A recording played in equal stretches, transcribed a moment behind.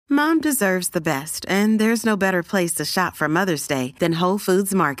Mom deserves the best, and there's no better place to shop for Mother's Day than Whole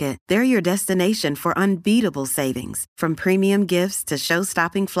Foods Market. They're your destination for unbeatable savings, from premium gifts to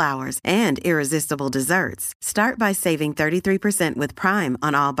show-stopping flowers and irresistible desserts. Start by saving 33% with Prime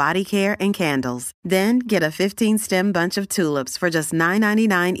on all body care and candles. Then get a 15-stem bunch of tulips for just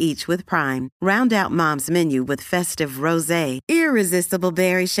 $9.99 each with Prime. Round out Mom's menu with festive rosé, irresistible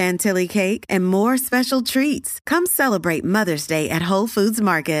berry chantilly cake, and more special treats. Come celebrate Mother's Day at Whole Foods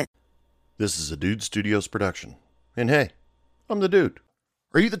Market. This is a Dude Studios production. And hey, I'm the Dude.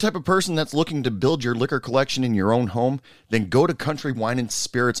 Are you the type of person that's looking to build your liquor collection in your own home? Then go to Country Wine and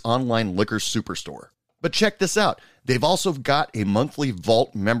Spirits online liquor superstore. But check this out. They've also got a monthly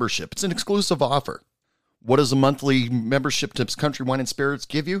vault membership. It's an exclusive offer. What does a monthly membership to Country Wine and Spirits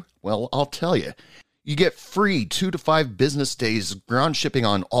give you? Well, I'll tell you. You get free 2 to 5 business days ground shipping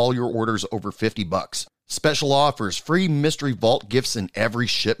on all your orders over $50. Special offers, free mystery vault gifts in every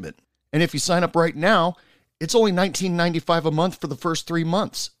shipment. And if you sign up right now, it's only $19.95 a month for the first 3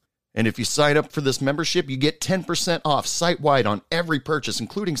 months. And if you sign up for this membership, you get 10% off site-wide on every purchase,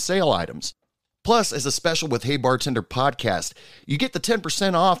 including sale items. Plus, as a special with Hey Bartender Podcast, you get the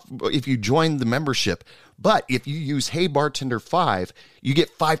 10% off if you join the membership. But if you use Hey Bartender 5, you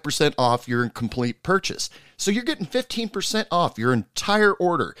get 5% off your complete purchase. So you're getting 15% off your entire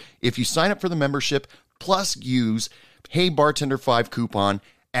order if you sign up for the membership, plus use Hey Bartender 5 coupon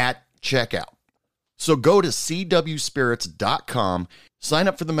at checkout. So go to cwspirits.com, sign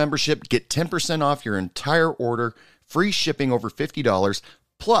up for the membership, get 10% off your entire order, free shipping over $50,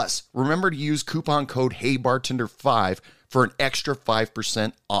 plus remember to use coupon code HeyBartender5 for an extra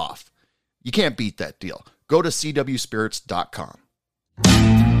 5% off. You can't beat that deal. Go to cwspirits.com.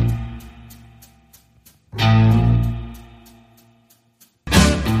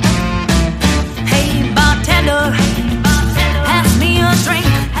 Hey bartender, pass me a drink.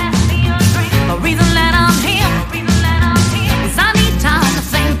 The reason that I'm here is I need time to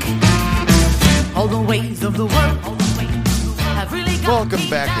think. All the ways of the world have really got Welcome me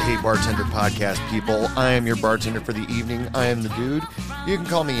back to down. Hey Bartender Podcast, people. I am your bartender for the evening. I am the Dude. You can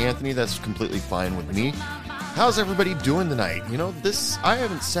call me Anthony. That's completely fine with me. How's everybody doing tonight? You know, I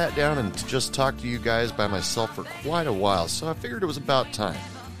haven't sat down and just talked to you guys by myself for quite a while, so I figured it was about time.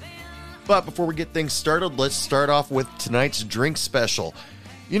 But before we get things started, let's start off with tonight's drink special.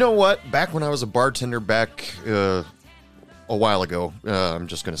 You know what? Back when I was a bartender back a while ago, I'm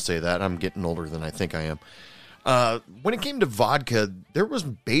just going to say that. I'm getting older than I think I am. When it came to vodka, there was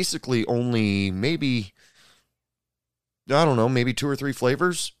basically only maybe 2 or 3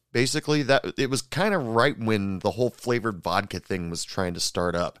 flavors. Basically, that it was kind of right when the whole flavored vodka thing was trying to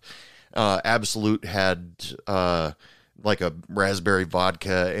start up. Absolute had like a raspberry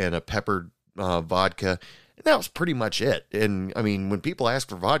vodka and a peppered vodka. And that was pretty much it. And I mean, when people ask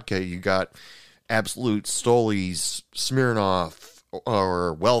for vodka, you got Absolute, Stoli's, Smirnoff,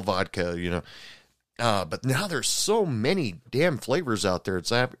 or Well vodka, you know. But now there's so many damn flavors out there.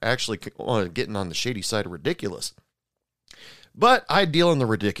 It's actually getting on the shady side of ridiculous. But I deal in the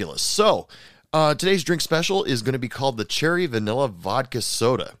ridiculous. So, today's drink special is going to be called the Cherry Vanilla Vodka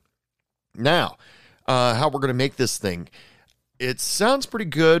Soda. Now, how we're going to make this thing. It sounds pretty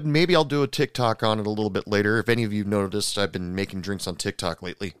good. Maybe I'll do a TikTok on it a little bit later. If any of you noticed, I've been making drinks on TikTok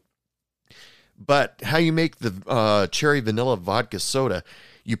lately. But how you make the Cherry Vanilla Vodka Soda,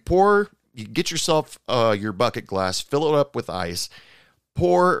 you get yourself your bucket glass, fill it up with ice,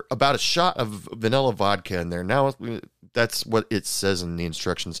 pour about a shot of vanilla vodka in there. Now, that's what it says in the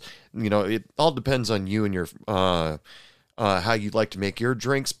instructions. You know, it all depends on you and your how you'd like to make your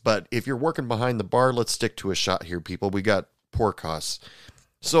drinks. But if you're working behind the bar, let's stick to a shot here, people. We got pour costs.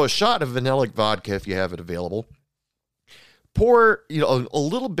 So a shot of vanilla vodka, if you have it available. Pour, a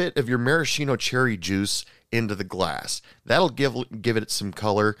little bit of your maraschino cherry juice into the glass. That'll give it some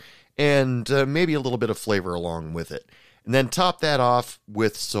color and maybe a little bit of flavor along with it. And then top that off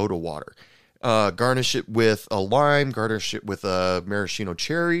with soda water. Garnish it with a lime, garnish it with a maraschino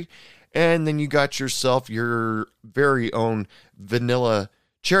cherry, and then you got yourself your very own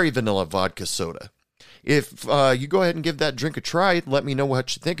cherry vanilla vodka soda. If you go ahead and give that drink a try, let me know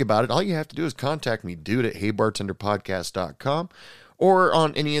what you think about it. All you have to do is contact me, dude, at heybartenderpodcast.com, or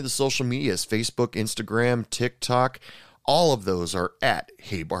on any of the social medias, Facebook, Instagram, TikTok. All of those are at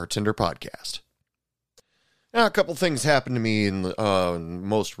Hey Bartender Podcast. Now, a couple things happened to me in the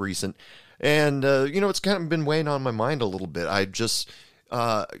most recent, and, it's kind of been weighing on my mind a little bit. I just,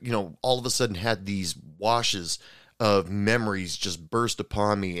 all of a sudden had these washes of memories just burst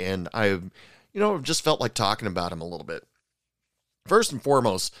upon me, and I just felt like talking about them a little bit. First and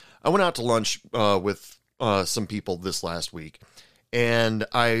foremost, I went out to lunch with some people this last week, And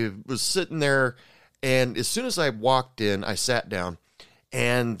I was sitting there, and as soon as I walked in, I sat down,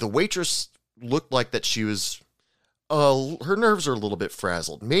 and the waitress looked like that she was, her nerves are a little bit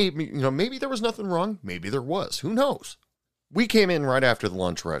frazzled. Maybe there was nothing wrong. Maybe there was. Who knows? We came in right after the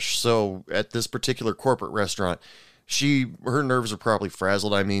lunch rush. So at this particular corporate restaurant, her nerves are probably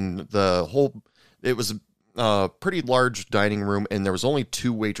frazzled. I mean, it was a pretty large dining room, and there was only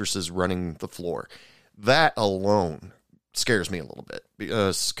 2 waitresses running the floor. That alone scares me a little bit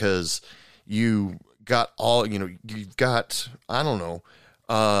because you got you've got, I don't know,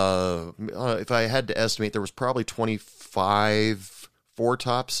 if I had to estimate, there was probably 25 four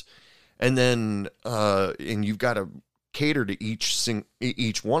tops, and then and you've got to cater to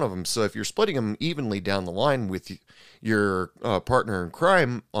each one of them. So if you're splitting them evenly down the line with your partner in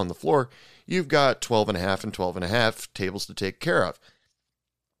crime on the floor, you've got 12 and a half and 12 and a half tables to take care of.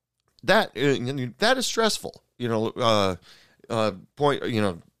 That is stressful, because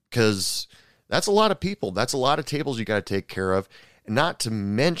that's a lot of people. That's a lot of tables you got to take care of. Not to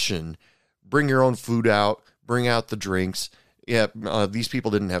mention, bring your own food out, bring out the drinks. Yeah, these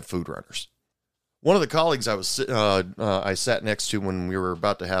people didn't have food runners. One of the colleagues I sat next to when we were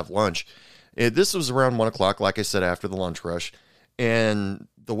about to have lunch, this was around 1 o'clock, like I said, after the lunch rush, and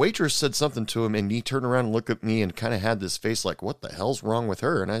the waitress said something to him, and he turned around and looked at me and kind of had this face like, what the hell's wrong with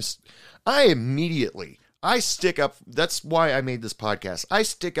her? And I immediately stick up. That's why I made this podcast. I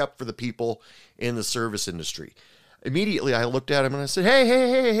stick up for the people in the service industry. Immediately, I looked at him and I said,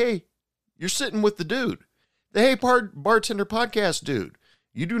 hey, you're sitting with the dude, the Hey Bartender podcast dude.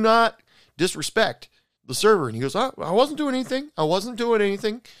 You do not disrespect the server. And he goes, I wasn't doing anything.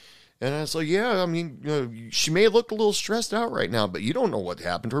 And I said, yeah, I mean, she may look a little stressed out right now, but you don't know what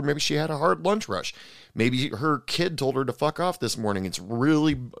happened to her. Maybe she had a hard lunch rush. Maybe her kid told her to fuck off this morning. It's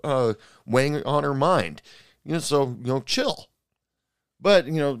really weighing on her mind. So chill. But,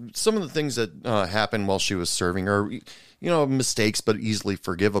 some of the things that happened while she was serving are, mistakes, but easily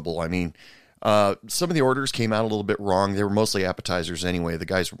forgivable. I mean, some of the orders came out a little bit wrong. They were mostly appetizers anyway. The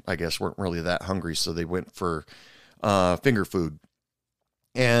guys, I guess, weren't really that hungry, so they went for finger food.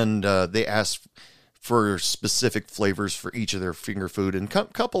 And they asked for specific flavors for each of their finger food, and a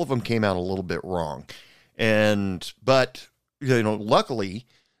couple of them came out a little bit wrong. But luckily,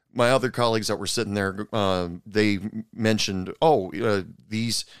 my other colleagues that were sitting there, they mentioned,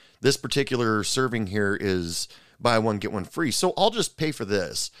 this particular serving here is buy one, get one free. So I'll just pay for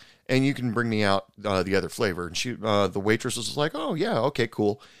this, and you can bring me out the other flavor. And the waitress was like, oh, yeah, okay,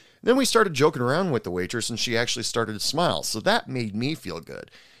 cool. Then we started joking around with the waitress, and she actually started to smile. So that made me feel good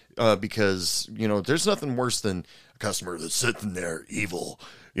because, there's nothing worse than a customer that's sitting there evil.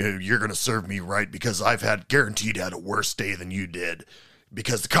 You're going to serve me right because I've guaranteed had a worse day than you did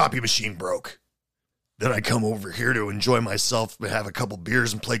because the copy machine broke. Then I come over here to enjoy myself, have a couple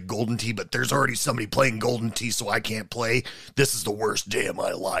beers and play Golden Tee, but there's already somebody playing Golden Tee, so I can't play. This is the worst day of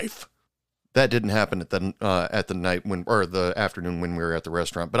my life. That didn't happen at the night or the afternoon when we were at the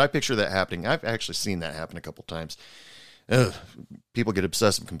restaurant, but I picture that happening. I've actually seen that happen a couple times. People get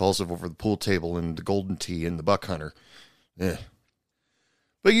obsessive compulsive over the pool table and the Golden Tee and the Buck Hunter.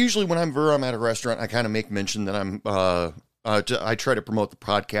 But usually when I'm at a restaurant, I kind of make mention that I try to promote the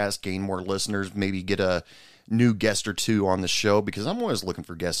podcast, gain more listeners, maybe get a new guest or two on the show, because I'm always looking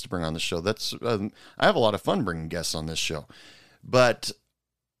for guests to bring on the show. I have a lot of fun bringing guests on this show, but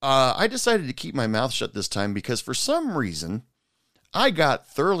I decided to keep my mouth shut this time because for some reason I got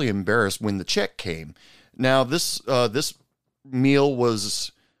thoroughly embarrassed when the check came. Now this meal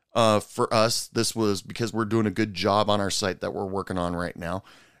was for us. This was because we're doing a good job on our site that we're working on right now,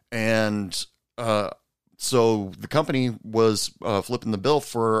 and so the company was flipping the bill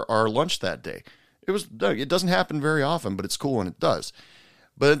for our lunch that day. It doesn't happen very often, but it's cool when it does.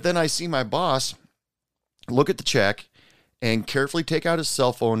 But then I see my boss look at the check and carefully take out his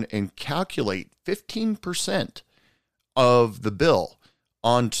cell phone and calculate 15% of the bill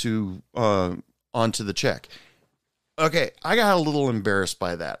onto the check. Okay, I got a little embarrassed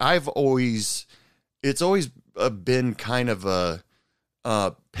by that. It's always been kind of a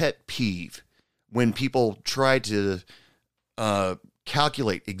pet peeve when people try to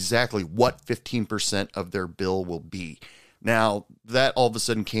calculate exactly what 15% of their bill will be. Now, that all of a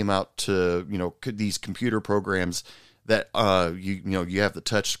sudden came out to, these computer programs that you have the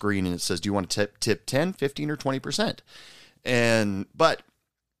touch screen and it says, do you want to tip 10, 15, or 20%? But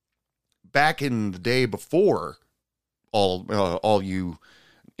back in the day before all you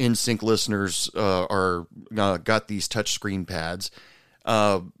InSync listeners got these touch screen pads,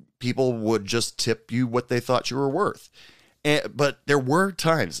 people would just tip you what they thought you were worth. But there were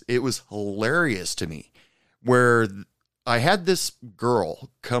times, it was hilarious to me, where I had this girl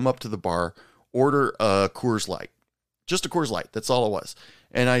come up to the bar, order a Coors Light, just a Coors Light. That's all it was.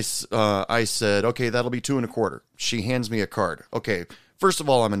 And I said, okay, that'll be $2.25. She hands me a card. Okay. First of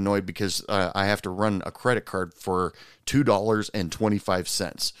all, I'm annoyed because I have to run a credit card for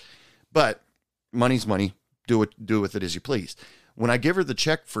 $2.25. But money's money. Do with it as you please. When I give her the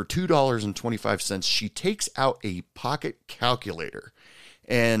check for $2.25, she takes out a pocket calculator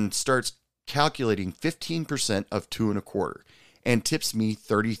and starts calculating 15% of $2.25 and tips me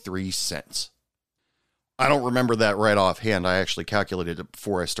 33 cents. I don't remember that right offhand. I actually calculated it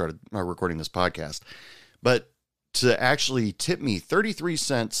before I started recording this podcast. But to actually tip me 33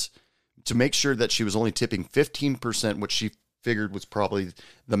 cents to make sure that she was only tipping 15%, which she figured was probably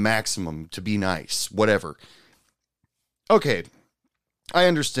the maximum to be nice, whatever. Okay, I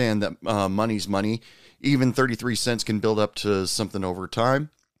understand that money's money. Even 33 cents can build up to something over time.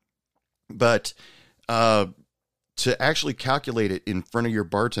 But to actually calculate it in front of your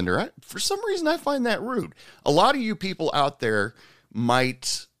bartender, for some reason, I find that rude. A lot of you people out there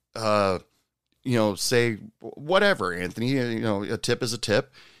might, say, whatever, Anthony, a tip is a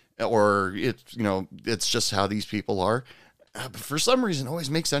tip, or it's just how these people are. But for some reason, it always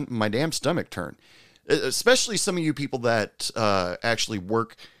makes my damn stomach turn, especially some of you people that actually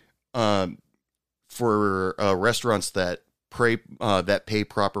work for restaurants that pay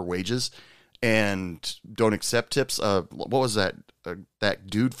proper wages and don't accept tips. What was that? That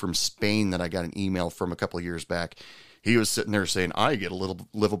dude from Spain that I got an email from a couple of years back. He was sitting there saying, I get a little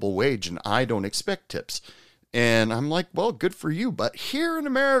livable wage and I don't expect tips. And I'm like, well, good for you. But here in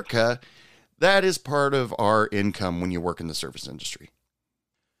America, that is part of our income when you work in the service industry.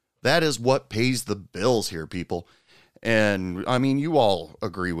 That is what pays the bills here, people. And I mean, you all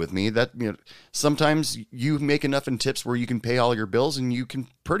agree with me that sometimes you make enough in tips where you can pay all your bills and you can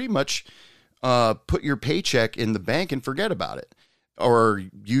pretty much put your paycheck in the bank and forget about it, or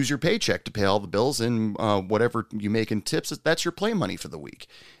use your paycheck to pay all the bills and whatever you make in tips. That's your play money for the week.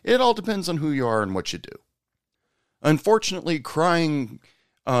 It all depends on who you are and what you do. Unfortunately, crying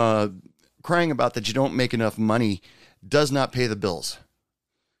about that you don't make enough money does not pay the bills.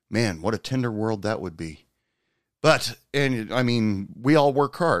 Man, what a tender world that would be. But, and I mean, we all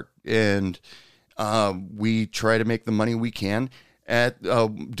work hard and we try to make the money we can at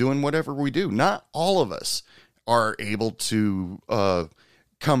doing whatever we do. Not all of us are able to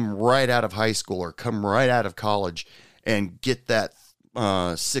come right out of high school or come right out of college and get that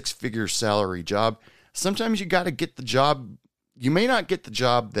 6-figure salary job. Sometimes you got to get the job. You may not get the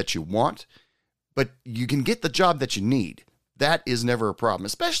job that you want, but you can get the job that you need. That is never a problem,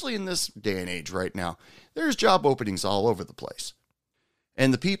 especially in this day and age right now. There's job openings all over the place.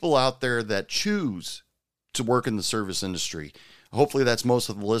 And the people out there that choose to work in the service industry, hopefully that's most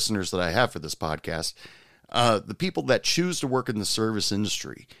of the listeners that I have for this podcast, the people that choose to work in the service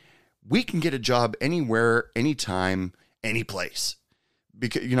industry, we can get a job anywhere, anytime, any place.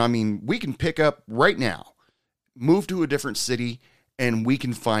 Because, we can pick up right now, move to a different city, and we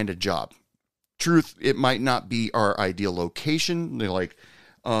can find a job. Truth, it might not be our ideal location. Like,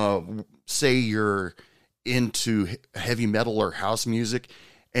 say you're into heavy metal or house music,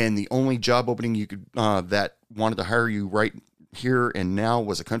 and the only job opening you could that wanted to hire you right here and now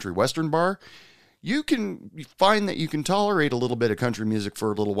was a country western bar. You can find that you can tolerate a little bit of country music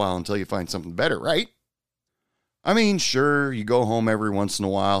for a little while until you find something better, right? I mean, sure, you go home every once in a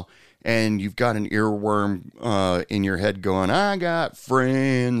while and you've got an earworm in your head going, I got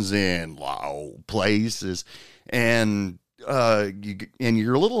friends in low places, and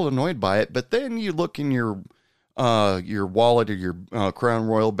you're a little annoyed by it, but then you look in your wallet or your Crown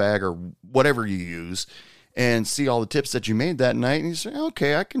Royal bag or whatever you use and see all the tips that you made that night, and you say,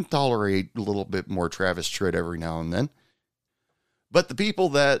 okay, I can tolerate a little bit more Travis Tritt every now and then. But the people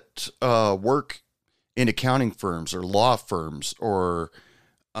that work in accounting firms or law firms or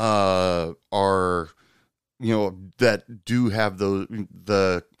are, that do have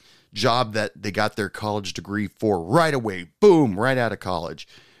the job that they got their college degree for right away, boom, right out of college,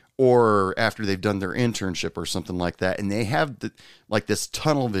 or after they've done their internship or something like that, and they have this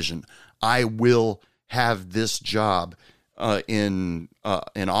tunnel vision. I will have this job in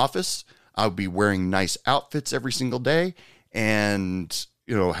an office. I'll be wearing nice outfits every single day, and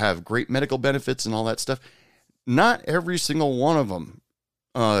have great medical benefits and all that stuff. Not every single one of them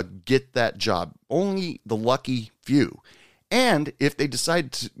get that job. Only the lucky few. And if they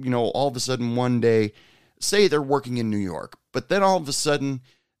decide to, all of a sudden one day, say they're working in New York, but then all of a sudden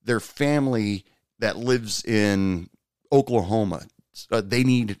their family that lives in Oklahoma, they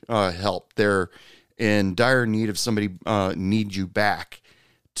need help. They're in dire need of somebody need you back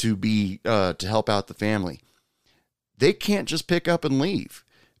to help out the family. they can't just pick up and leave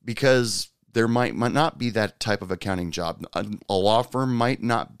because there might not be that type of accounting job. A law firm might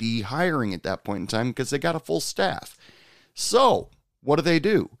not be hiring at that point in time because they got a full staff. So what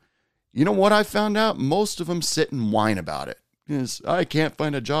do? You know what I found out? Most of them sit and whine about it. Is I can't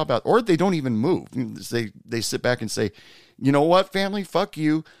find a job out, or they don't even move. They sit back and say, you know what, family, fuck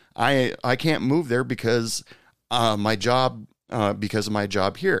you. I can't move there because my job because of my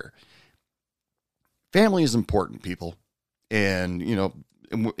job here. Family is important, people, and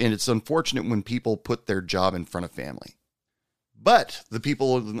and it's unfortunate when people put their job in front of family. But the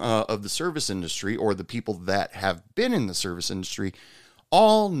people of the service industry, or the people that have been in the service industry,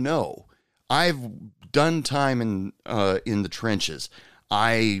 all know. I've done time in the trenches.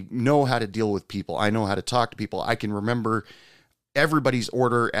 I know how to deal with people. I know how to talk to people. I can remember everybody's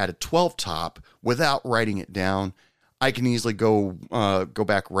order at a 12 top without writing it down. I can easily go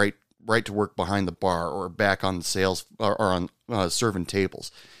back right to work behind the bar, or back on the sales, or on serving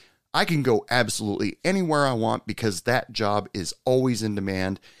tables. I can go absolutely anywhere I want because that job is always in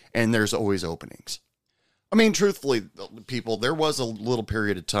demand and there's always openings. I mean, truthfully, people, there was a little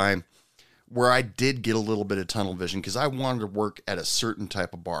period of time where I did get a little bit of tunnel vision because I wanted to work at a certain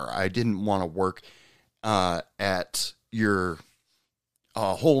type of bar. I didn't want to work at your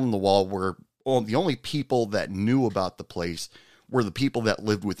hole in the wall where the only people that knew about the place were the people that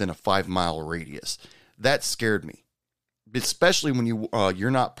lived within a 5-mile radius. That scared me, especially when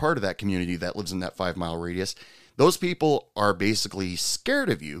you're not part of that community that lives in that 5-mile radius. Those people are basically scared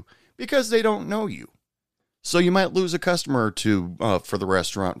of you because they don't know you. So you might lose a customer or two for the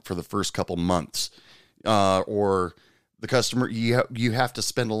restaurant for the first couple months, or the customer, you have to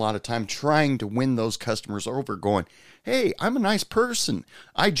spend a lot of time trying to win those customers over, going, hey, I'm a nice person.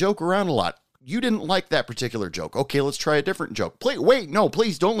 I joke around a lot. You didn't like that particular joke. Okay, let's try a different joke.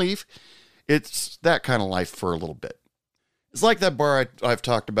 Please don't leave. It's that kind of life for a little bit. It's like that bar I've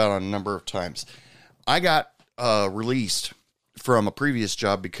talked about on a number of times. I got released from a previous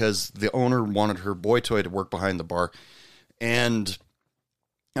job because the owner wanted her boy toy to work behind the bar, and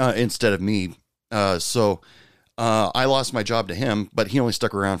instead of me. So I lost my job to him, but he only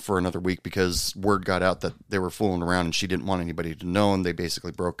stuck around for another week because word got out that they were fooling around and she didn't want anybody to know, and they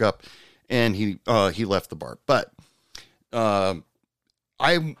basically broke up, and he left the bar. But I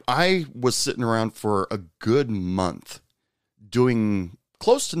was sitting around for a good month doing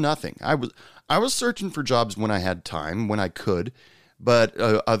close to nothing. I was searching for jobs when I had time, when I could, but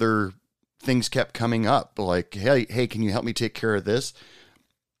other things kept coming up. Like, hey, can you help me take care of this?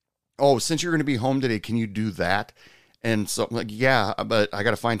 Oh, since you're going to be home today, can you do that? And so I'm like, yeah, but I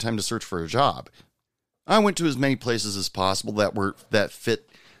got to find time to search for a job. I went to as many places as possible that fit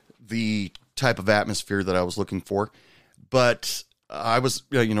the type of atmosphere that I was looking for. But I was,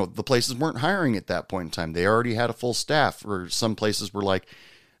 the places weren't hiring at that point in time. They already had a full staff, or some places were like,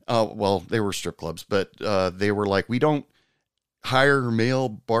 they were strip clubs, but they were like, we don't hire male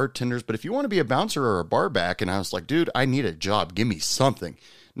bartenders, but if you want to be a bouncer or a bar back. And I was like, dude, I need a job. Give me something.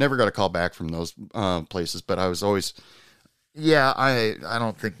 Never got a call back from those places, but I was always, I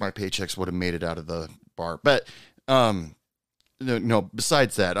don't think my paychecks would have made it out of the bar. But no,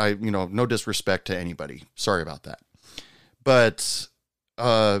 besides that, no disrespect to anybody. Sorry about that. But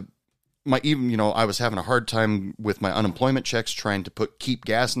I was having a hard time with my unemployment checks, trying to keep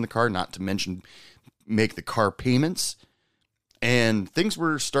gas in the car, not to mention make the car payments, and things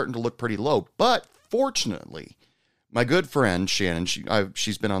were starting to look pretty low. But fortunately, my good friend Shannon,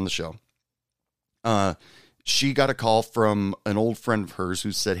 she's been on the show. She got a call from an old friend of hers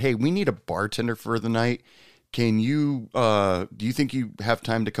who said, "Hey, we need a bartender for the night. Can you? Do you think you have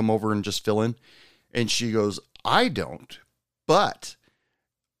time to come over and just fill in?" And she goes, "I don't, but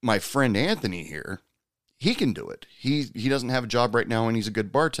my friend Anthony here, he can do it. He doesn't have a job right now, and he's a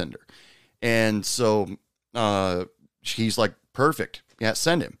good bartender." And so he's like, "Perfect. Yeah,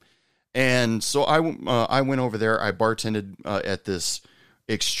 send him." And so I went over there. I bartended at this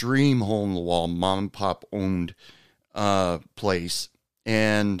extreme hole in the wall mom and pop owned place,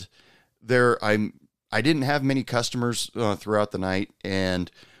 and there I didn't have many customers throughout the night, and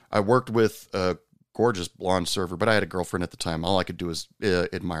I worked with a gorgeous blonde server, but I had a girlfriend at the time. All I could do was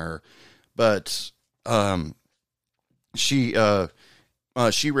admire her. But she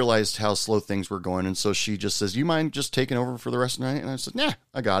realized how slow things were going, and so she just says, "You mind just taking over for the rest of the night?" And I said, "Nah,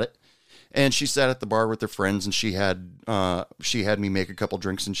 I got it." And she sat at the bar with her friends, and she had me make a couple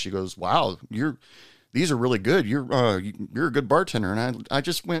drinks, and she goes, "Wow, these are really good. You're a good bartender." And I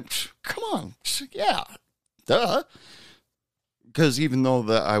just went, "Come on, yeah, duh." Because even though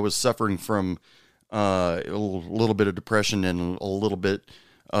I was suffering from a little bit of depression and a little bit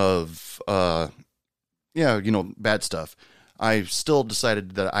of bad stuff, I still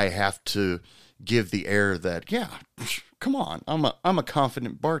decided that I have to give the air that, yeah, come on, I'm a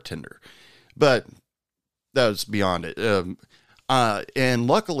confident bartender. But that was beyond it. And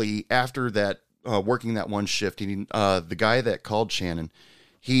luckily, after that, working that one shift, the guy that called Shannon,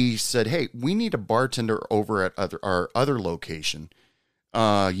 he said, "Hey, we need a bartender over at our other location.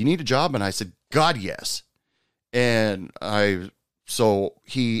 You need a job?" And I said, "God, yes." And after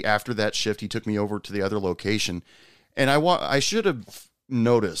that shift, he took me over to the other location, and I should have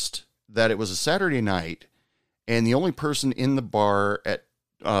noticed that it was a Saturday night, and the only person in the bar at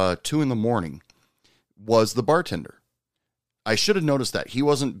 2 a.m. was the bartender. I should have noticed that. He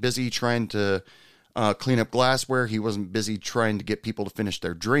wasn't busy trying to clean up glassware. He wasn't busy trying to get people to finish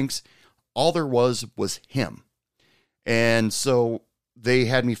their drinks. All there was him. And so they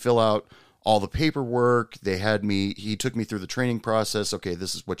had me fill out all the paperwork. He took me through the training process. Okay,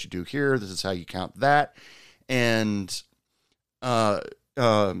 this is what you do here. This is how you count that. And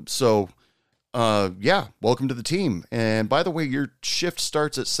welcome to the team. And by the way, your shift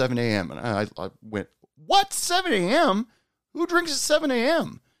starts at 7 a.m. And I went, what? 7 a.m.? Who drinks at 7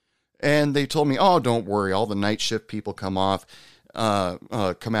 a.m.? And they told me, oh, don't worry. All the night shift people come out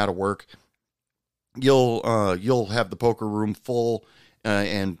of work. You'll have the poker room full.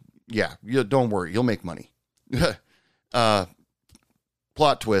 Don't worry. You'll make money. Plot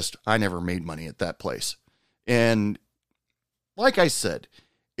twist. I never made money at that place. And like I said,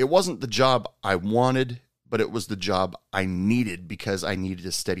 it wasn't the job I wanted, but it was the job I needed because I needed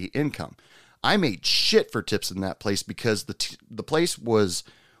a steady income. I made shit for tips in that place because the place was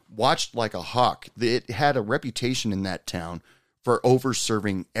watched like a hawk. It had a reputation in that town for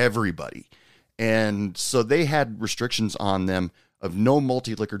over-serving everybody. And so they had restrictions on them of no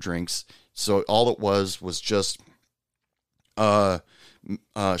multi-liquor drinks. So all it was just a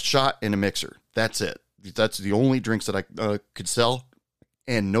shot and a mixer. That's it. That's the only drinks that I could sell,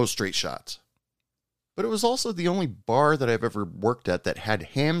 and no straight shots. But it was also the only bar that I've ever worked at that had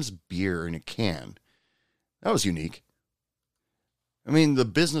Hamm's beer in a can. That was unique. I mean, the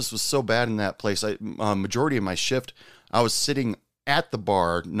business was so bad in that place. Majority of my shift, I was sitting at the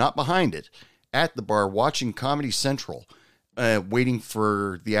bar, not behind it, at the bar watching Comedy Central, waiting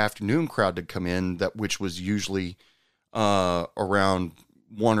for the afternoon crowd to come in, which was usually around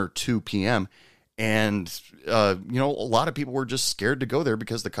 1 or 2 p.m., and, a lot of people were just scared to go there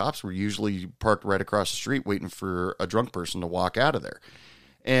because the cops were usually parked right across the street waiting for a drunk person to walk out of there.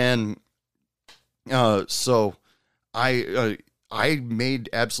 And so I made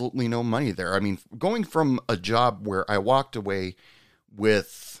absolutely no money there. I mean, going from a job where I walked away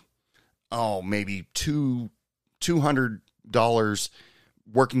with, maybe $200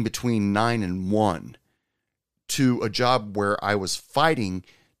 working between 9 and 1 to a job where I was fighting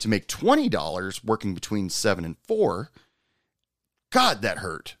to make $20 working between 7 and 4. God, that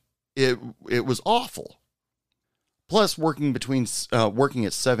hurt. It was awful. Plus, working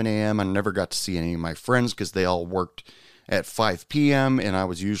at 7 a.m., I never got to see any of my friends because they all worked at 5 p.m., and I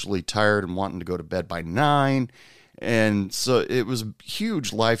was usually tired and wanting to go to bed by 9. And so it was a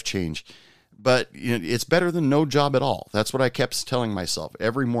huge life change. But it's better than no job at all. That's what I kept telling myself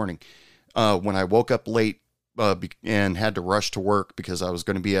every morning when I woke up late and had to rush to work because I was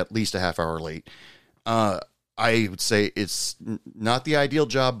going to be at least a half hour late. I would say it's not the ideal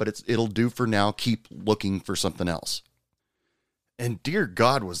job, but it'll do for now. Keep looking for something else. And dear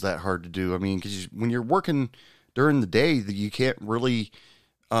God, was that hard to do. I mean, because when you're working during the day, you can't really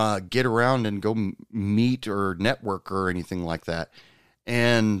get around and go meet or network or anything like that.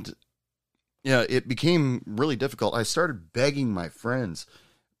 And it became really difficult. I started begging my friends,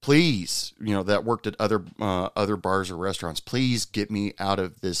 please, that worked at other bars or restaurants, please get me out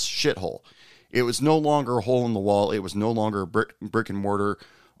of this shithole. It was no longer a hole in the wall. It was no longer a brick and mortar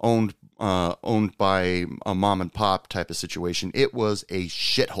owned by a mom and pop type of situation. It was a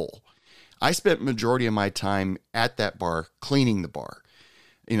shithole. I spent majority of my time at that bar cleaning the bar.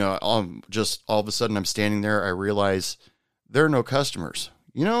 Just all of a sudden I'm standing there. I realize there are no customers.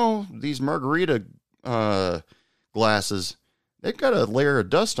 These margarita glasses, they've got a layer of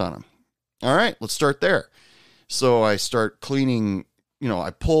dust on them. All right, let's start there. So I start cleaning,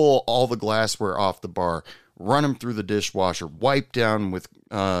 I pull all the glassware off the bar, run them through the dishwasher, wipe down with,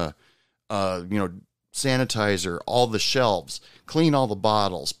 sanitizer, all the shelves, clean all the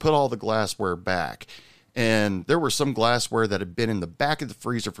bottles, put all the glassware back. And there were some glassware that had been in the back of the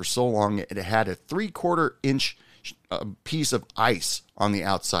freezer for so long, it had a 3/4 inch piece of ice on the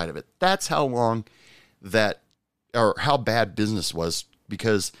outside of it. That's how long or how bad business was,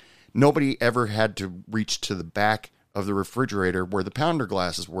 because nobody ever had to reach to the back of the refrigerator where the pounder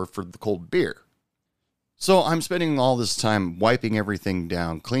glasses were for the cold beer. So I'm spending all this time wiping everything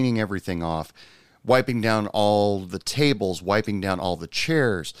down, cleaning everything off, wiping down all the tables, wiping down all the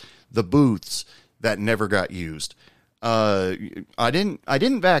chairs, the booths that never got used. I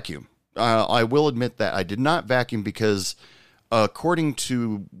didn't vacuum. I will admit that I did not vacuum because according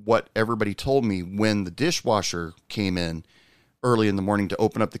to what everybody told me, when the dishwasher came in early in the morning to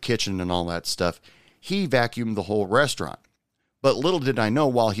open up the kitchen and all that stuff, he vacuumed the whole restaurant. But little did I know,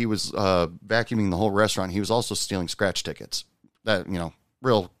 while he was vacuuming the whole restaurant, he was also stealing scratch tickets. That,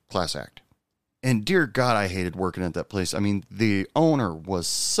 real class act. And dear God, I hated working at that place. I mean, the owner was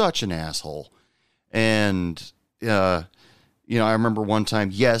such an asshole. And, I remember one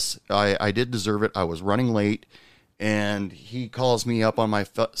time, yes, I did deserve it. I was running late. And he calls me up on my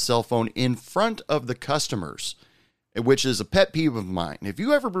cell phone in front of the customers, which is a pet peeve of mine.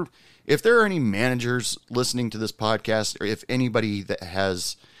 If there are any managers listening to this podcast, or if anybody that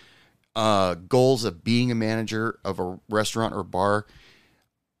has goals of being a manager of a restaurant or bar,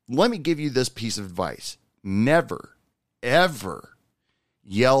 let me give you this piece of advice. Never, ever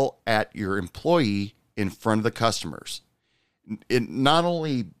yell at your employee in front of the customers. It not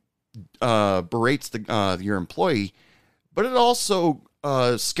only berates your employee, but it also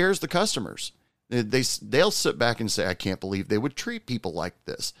scares the customers. They'll sit back and say, I can't believe they would treat people like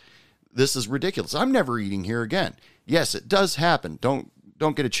this. This is ridiculous. I'm never eating here again. Yes, it does happen.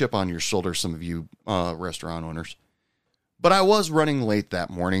 Don't get a chip on your shoulder, some of you restaurant owners. But I was running late that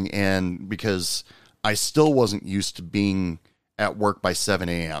morning, and because I still wasn't used to being at work by 7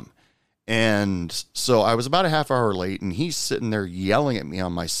 a.m. And so I was about a half hour late, and he's sitting there yelling at me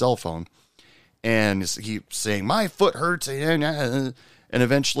on my cell phone, and he's saying, my foot hurts, and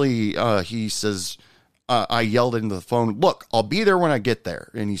eventually he says, I yelled into the phone, look, I'll be there when I get there.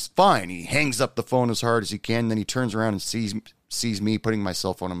 And he's fine. He hangs up the phone as hard as he can. Then he turns around and sees me putting my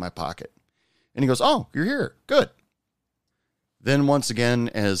cell phone in my pocket. And he goes, oh, you're here. Good. Then once again,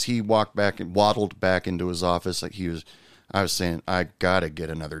 as he walked back and waddled back into his office, I was saying, I gotta get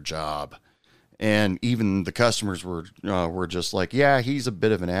another job. And even the customers were just like, yeah, he's a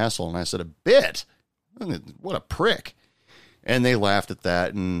bit of an asshole. And I said, a bit? What a prick. And they laughed at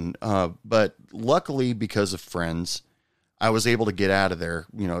that. And but luckily, because of friends, I was able to get out of there.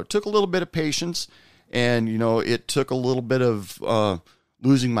 It took a little bit of patience, and it took a little bit of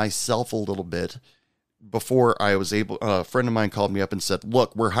losing myself a little bit before I was able. A friend of mine called me up and said,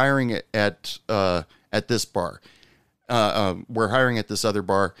 "Look, we're hiring at this bar. We're hiring at this other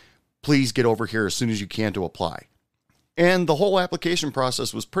bar. Please get over here as soon as you can to apply." And the whole application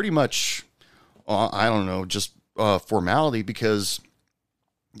process was pretty much, just formality, because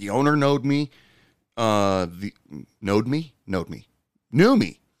the owner knew me,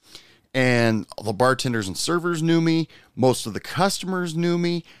 and the bartenders and servers knew me. Most of the customers knew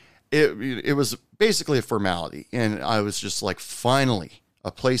me. It was basically a formality, and I was just like, finally,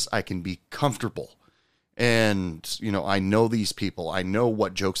 a place I can be comfortable. And I know these people. I know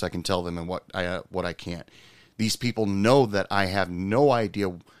what jokes I can tell them and what I can't. These people know that I have no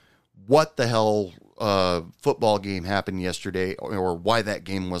idea what the hell football game happened yesterday or why that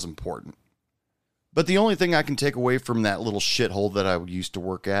game was important. But the only thing I can take away from that little shithole that I used to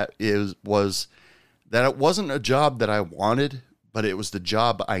work at was that it wasn't a job that I wanted, but it was the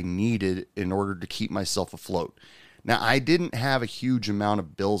job I needed in order to keep myself afloat. Now, I didn't have a huge amount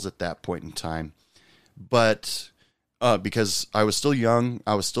of bills at that point in time, but because I was still young,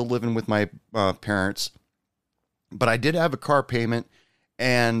 I was still living with my parents, but I did have a car payment,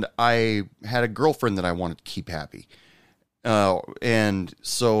 and I had a girlfriend that I wanted to keep happy. And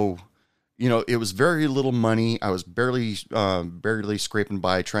so, it was very little money. I was barely scraping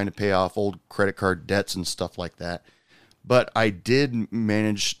by, trying to pay off old credit card debts and stuff like that. But I did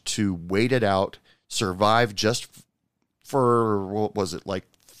manage to wait it out, survive just for, what was it, like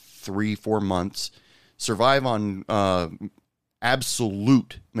 3-4 months, survive on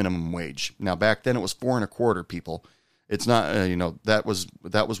absolute minimum wage. Now, back then it was $4.25, people. It's not, that was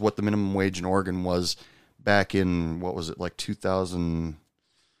what the minimum wage in Oregon was back in, what was it, like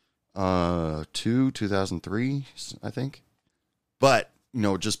 2002, 2003, I think. But,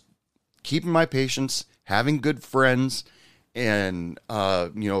 just keeping my patience, having good friends, and,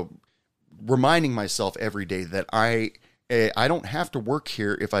 reminding myself every day that I don't have to work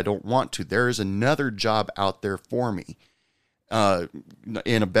here if I don't want to. There is another job out there for me,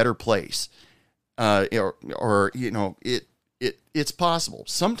 in a better place. It's possible.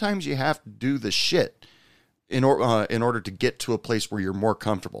 Sometimes you have to do the shit in order to get to a place where you're more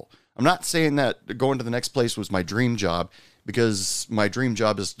comfortable. I'm not saying that going to the next place was my dream job, because my dream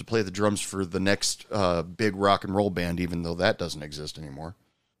job is to play the drums for the next big rock and roll band, even though that doesn't exist anymore.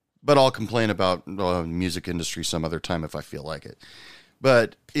 But I'll complain about the music industry some other time if I feel like it.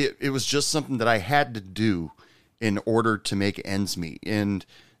 But it was just something that I had to do in order to make ends meet. And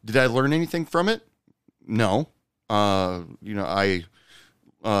did I learn anything from it? No. I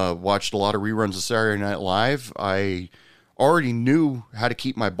watched a lot of reruns of Saturday Night Live. I already knew how to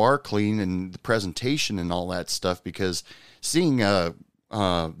keep my bar clean and the presentation and all that stuff, because seeing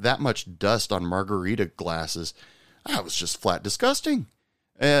that much dust on margarita glasses, that was just flat disgusting.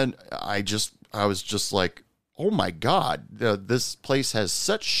 And I was just like, oh my God, this place has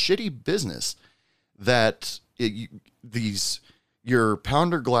such shitty business that your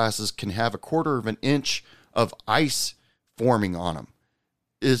pounder glasses can have 1/4 of an inch of ice forming on them.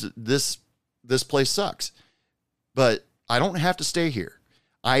 This place sucks. But I don't have to stay here.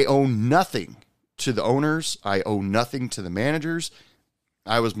 I owe nothing to the owners. I owe nothing to the managers.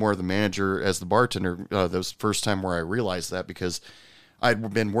 I was more the manager as the bartender. That was the first time where I realized that, because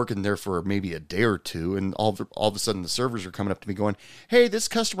I'd been working there for maybe a day or two, and all of a sudden the servers are coming up to me going, hey, this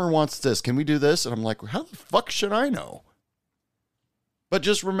customer wants this. Can we do this? And I'm like, how the fuck should I know? But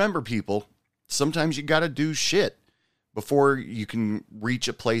just remember, people, sometimes you got to do shit before you can reach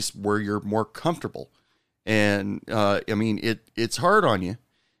a place where you're more comfortable. And, it's hard on you.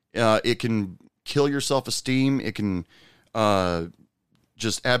 It can kill your self-esteem. It can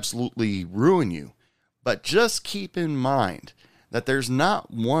just absolutely ruin you. But just keep in mind that there's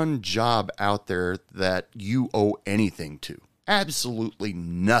not one job out there that you owe anything to. Absolutely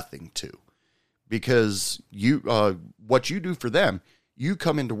nothing to. Because what you do for them, you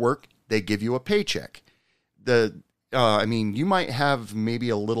come into work, they give you a paycheck. You might have maybe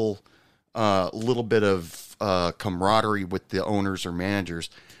a little bit of camaraderie with the owners or managers,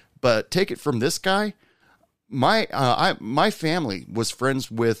 but take it from this guy. My family was friends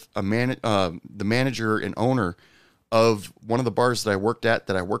with the manager and owner of one of the bars that I worked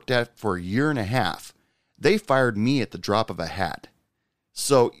at for a year and a half. They fired me at the drop of a hat.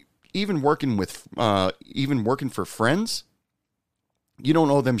 So even working for friends, you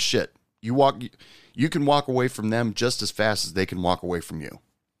don't owe them shit. You can walk away from them just as fast as they can walk away from you.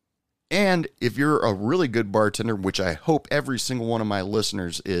 And if you're a really good bartender, which I hope every single one of my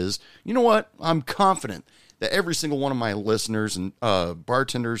listeners is, you know what? I'm confident that every single one of my listeners and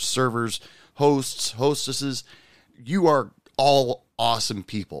bartenders, servers, hosts, hostesses, you are all awesome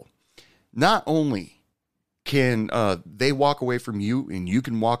people. Not only can they walk away from you and you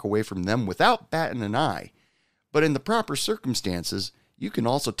can walk away from them without batting an eye, but in the proper circumstances, you can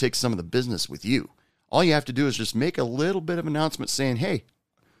also take some of the business with you. All you have to do is just make a little bit of announcement saying, hey,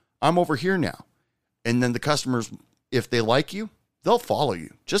 I'm over here now. And then the customers, if they like you, they'll follow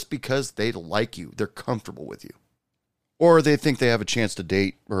you just because they like you. They're comfortable with you. Or they think they have a chance to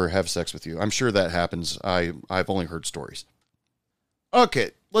date or have sex with you. I'm sure that happens. I've only heard stories.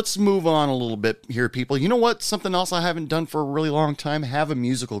 Okay, let's move on a little bit here, people. You know what? Something else I haven't done for a really long time, have a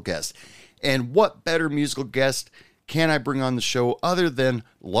musical guest. And what better musical guest can I bring on the show other than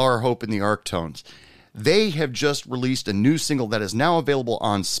Laura Hope and the Arctones? They have just released a new single that is now available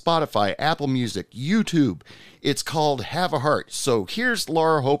on Spotify, Apple Music, YouTube. It's called Have a Heart. So here's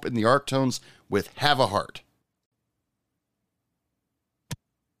Laura Hope and the Arctones with Have a Heart.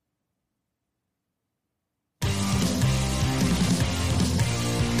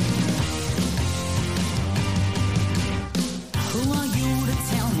 Who are you to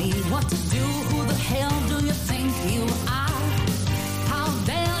tell me what to do? Who the hell do you think you are? How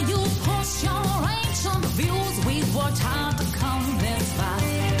dare you push your ancient views? We've worked hard to come this far.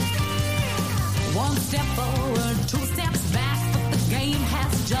 One step forward, 2 steps back, but the game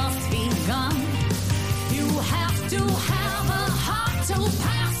has just begun. You have to have a heart to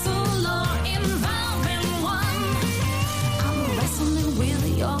pass a law involving one. I'm wrestling with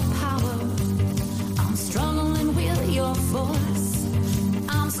your power. I'm struggling with your force.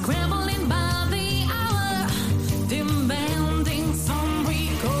 I'm scrambling by the hour, demanding some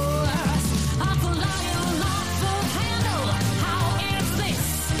recourse. I feel like a lot to handle. How is this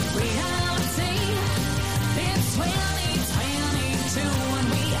reality?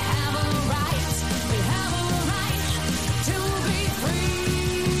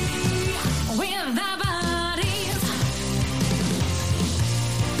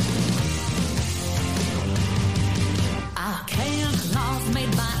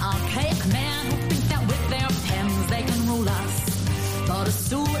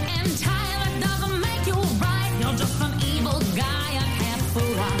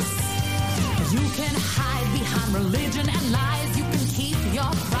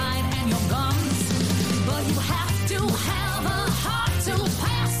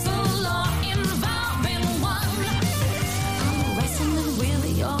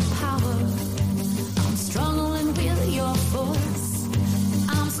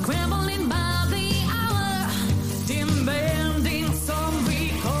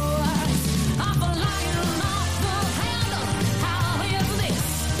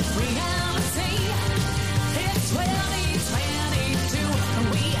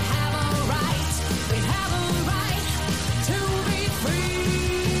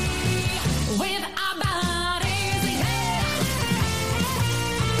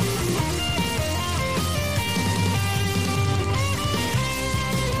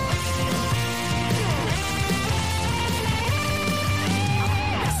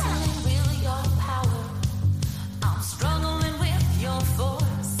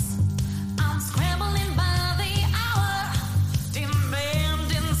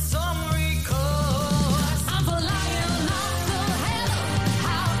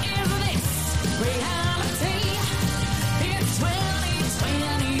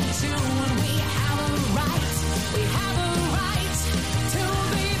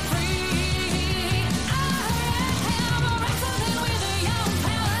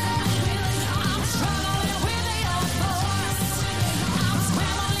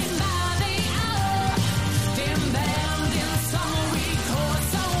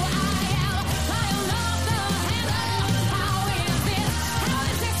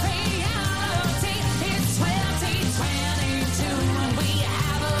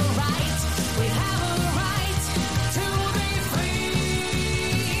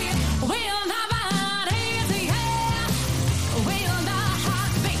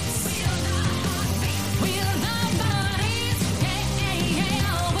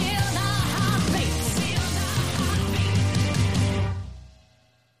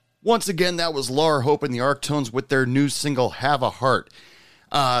 Once again, that was Laura Hope and the Arctones with their new single, Have a Heart.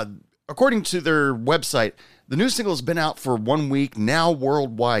 According to their website, the new single has been out for 1 week, now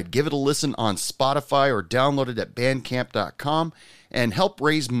worldwide. Give it a listen on Spotify or download it at bandcamp.com and help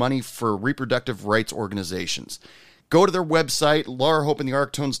raise money for reproductive rights organizations. Go to their website,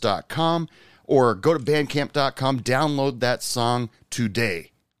 laurahopeandthearctones.com, or go to bandcamp.com, download that song today.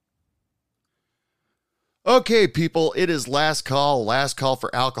 Okay, people, it is last call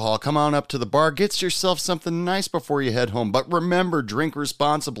for alcohol. Come on up to the bar, get yourself something nice before you head home. But remember, drink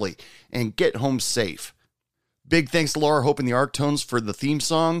responsibly and get home safe. Big thanks to Laura Hope and the Arctones for the theme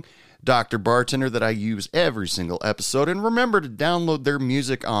song, Dr. Bartender, that I use every single episode. And remember to download their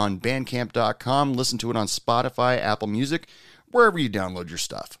music on bandcamp.com, listen to it on Spotify, Apple Music, wherever you download your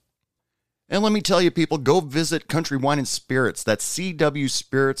stuff. And let me tell you, people, go visit Country Wine and Spirits. That's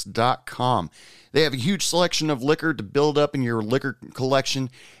cwspirits.com. They have a huge selection of liquor to build up in your liquor collection.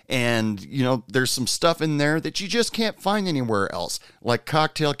 And, you know, there's some stuff in there that you just can't find anywhere else, like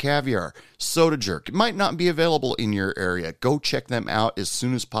cocktail caviar, soda jerk. It might not be available in your area. Go check them out as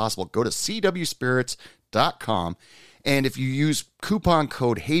soon as possible. Go to cwspirits.com. And if you use coupon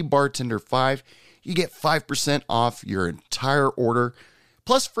code HeyBartender5, you get 5% off your entire order,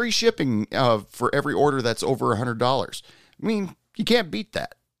 plus free shipping for every order that's over $100. I mean, you can't beat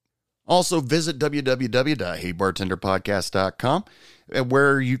that. Also, visit www.heybartenderpodcast.com,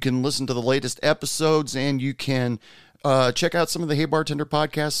 where you can listen to the latest episodes and you can check out some of the Hey Bartender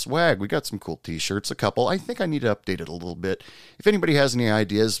podcast swag. We got some cool t-shirts, a couple. I think I need to update it a little bit. If anybody has any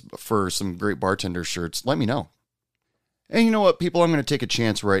ideas for some great bartender shirts, let me know. And you know what, people, I'm going to take a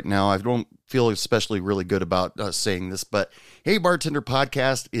chance right now. I don't feel especially really good about saying this, but Hey Bartender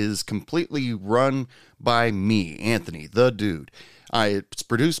Podcast is completely run by me, Anthony, the dude. It's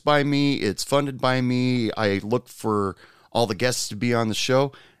produced by me. It's funded by me. I look for all the guests to be on the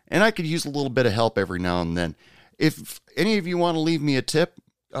show, and I could use a little bit of help every now and then. If any of you want to leave me a tip,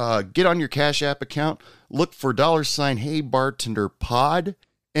 get on your Cash App account, look for $ Hey Bartender Pod.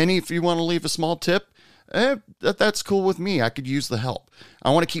 And if you want to leave a small tip, that's cool with me. I could use the help.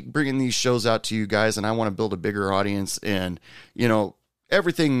 I want to keep bringing these shows out to you guys, and I want to build a bigger audience. And, you know,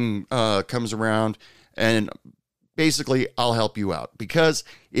 everything comes around, and basically, I'll help you out. Because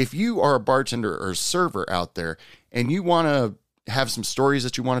if you are a bartender or a server out there and you want to have some stories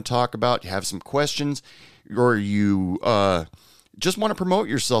that you want to talk about, you have some questions, or you just want to promote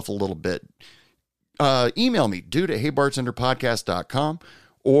yourself a little bit, email me, dude@heybartenderpodcast.com,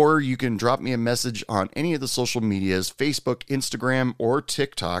 or you can drop me a message on any of the social medias, Facebook, Instagram, or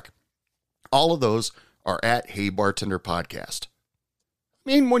TikTok. All of those are at Hey Bartender Podcast.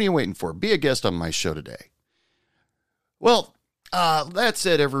 I mean, what are you waiting for? Be a guest on my show today. Well, that's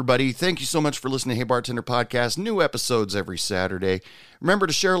it, everybody. Thank you so much for listening to Hey Bartender Podcast. New episodes every Saturday. Remember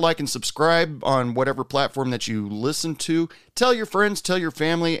to share, like, and subscribe on whatever platform that you listen to. Tell your friends, tell your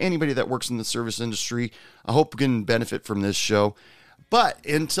family, anybody that works in the service industry. I hope you can benefit from this show. But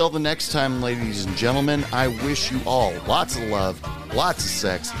until the next time, ladies and gentlemen, I wish you all lots of love, lots of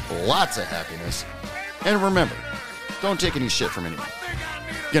sex, lots of happiness. And remember, don't take any shit from anyone.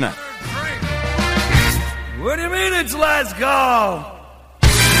 Good night. What do you mean it's last call?